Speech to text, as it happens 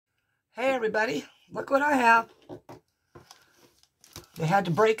Hey everybody, look what I have. They had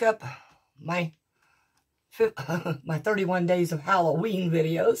to break up my my 31 days of Halloween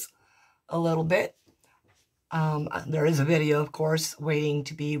videos a little bit. There is a video, of course, waiting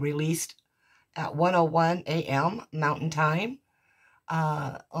to be released at 1:01 a.m. Mountain Time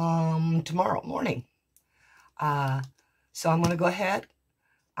tomorrow morning. So I'm going to go ahead.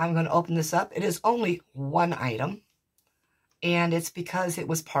 I'm going to open this up. It is only one item, and it's because it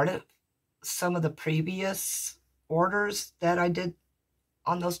was part of some of the previous orders that I did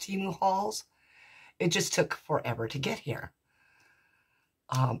on those Temu hauls. It just took forever to get here.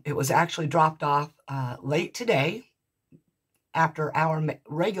 It was actually dropped off late today after our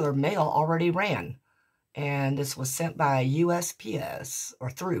regular mail already ran. And this was sent by USPS, or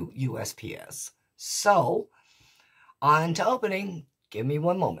through USPS. So, on to opening. Give me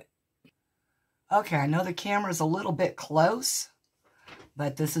one moment. Okay, I know the camera's a little bit close,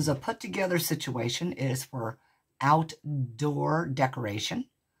 but this is a put-together situation. It is for outdoor decoration.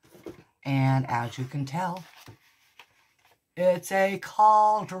 And as you can tell, it's a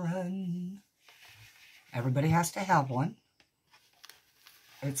cauldron. Everybody has to have one.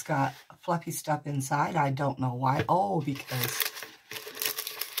 It's got fluffy stuff inside. I don't know why. Oh, because,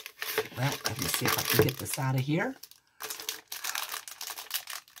 well, let me see if I can get this out of here.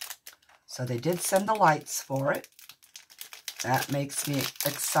 So they did send the lights for it. That makes me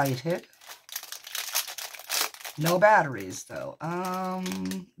excited. No batteries, though.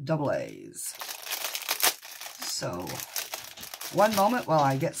 AA's. So, one moment while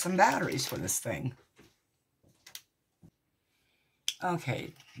I get some batteries for this thing.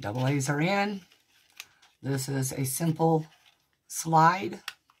 Okay, AA's are in. This is a simple slide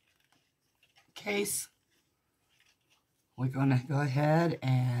case. We're going to go ahead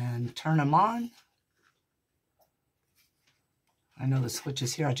and turn them on. I know the switch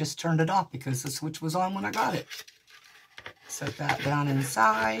is here. I just turned it off because the switch was on when I got it. Set that down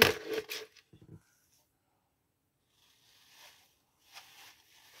inside.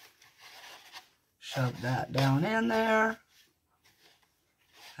 Shove that down in there.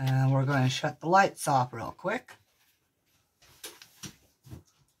 And we're going to shut the lights off real quick.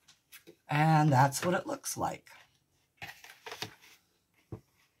 And that's what it looks like.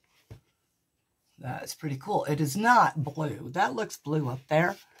 That's pretty cool. It is not blue. That looks blue up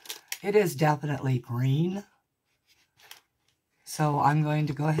there. It is definitely green. So I'm going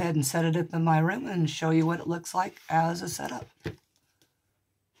to go ahead and set it up in my room and show you what it looks like as a setup.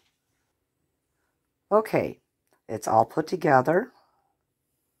 Okay, it's all put together.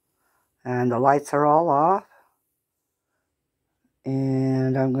 And the lights are all off.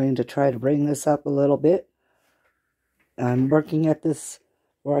 And I'm going to try to bring this up a little bit. I'm working at this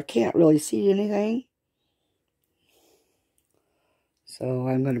where I can't really see anything. So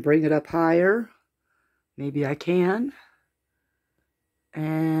I'm going to bring it up higher. Maybe I can.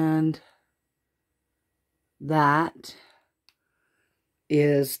 And that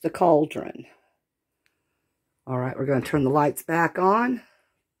is the cauldron. All right, we're going to turn the lights back on.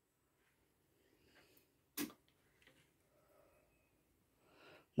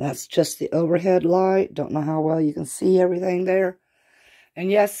 That's just the overhead light. Don't know how well you can see everything there. And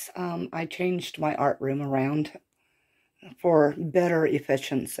yes, I changed my art room around for better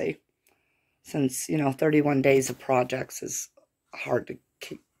efficiency. Since, 31 days of projects is hard to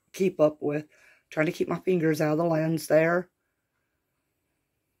keep up with. Trying to keep my fingers out of the lens there.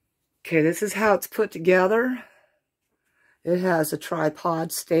 Okay, this is how it's put together. It has a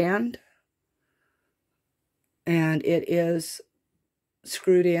tripod stand. And it is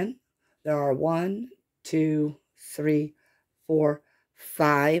screwed in. There are 1, 2, 3, 4,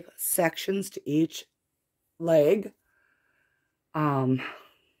 5 sections to each leg. Then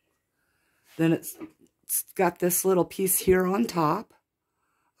it's got this little piece here on top.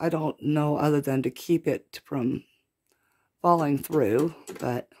 I don't know other than to keep it from falling through,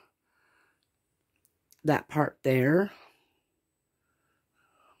 but that part there.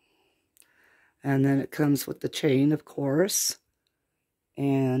 And then it comes with the chain, of course.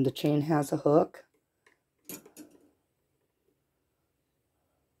 And the chain has a hook.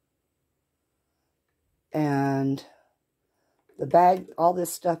 And the bag, all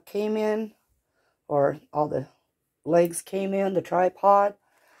this stuff came in, or all the legs came in, the tripod.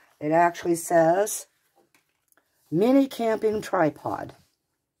 It actually says, mini camping tripod.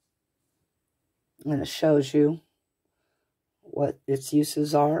 And it shows you what its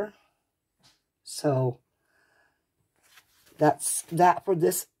uses are. So, that's that for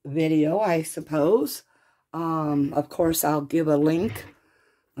this video, I suppose. Of course, I'll give a link.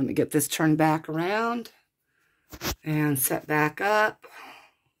 Let me get this turned back around and set back up.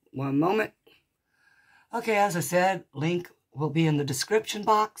 One moment. Okay, as I said, link will be in the description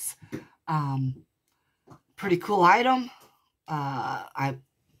box. Pretty cool item. I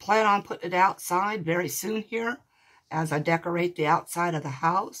plan on putting it outside very soon here as I decorate the outside of the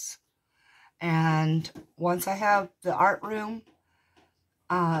house. And once I have the art room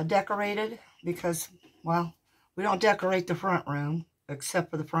decorated, because, well, we don't decorate the front room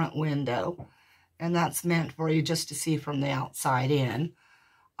except for the front window. And that's meant for you just to see from the outside in.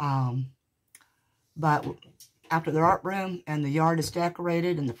 But after the art room and the yard is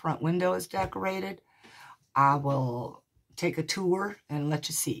decorated and the front window is decorated, I will take a tour and let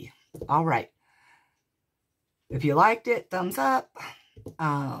you see. All right. If you liked it, thumbs up.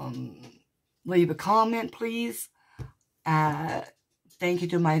 Leave a comment, please. Thank you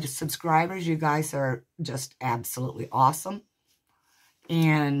to my subscribers. You guys are just absolutely awesome.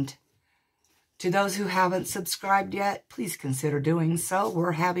 And to those who haven't subscribed yet, please consider doing so.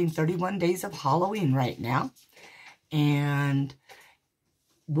 We're having 31 days of Halloween right now. And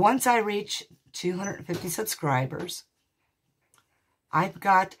once I reach 250 subscribers, I've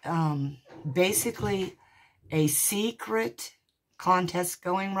got basically a secret contest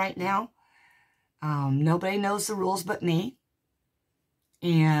going right now. Nobody knows the rules but me.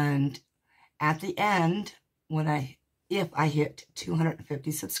 And at the end, if I hit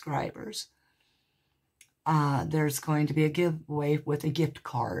 250 subscribers, there's going to be a giveaway with a gift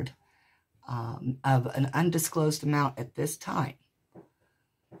card of an undisclosed amount at this time.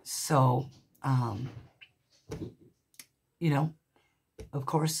 So, you know, of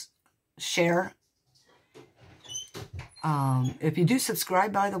course, share. If you do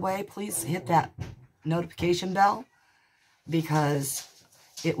subscribe, by the way, please hit that notification bell, because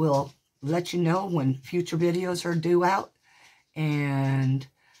it will let you know when future videos are due out. And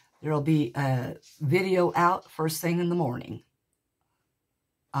there will be a video out first thing in the morning.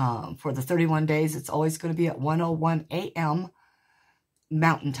 For the 31 days, it's always going to be at 1:01 a.m.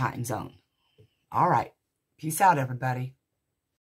 Mountain Time Zone. All right. Peace out, everybody.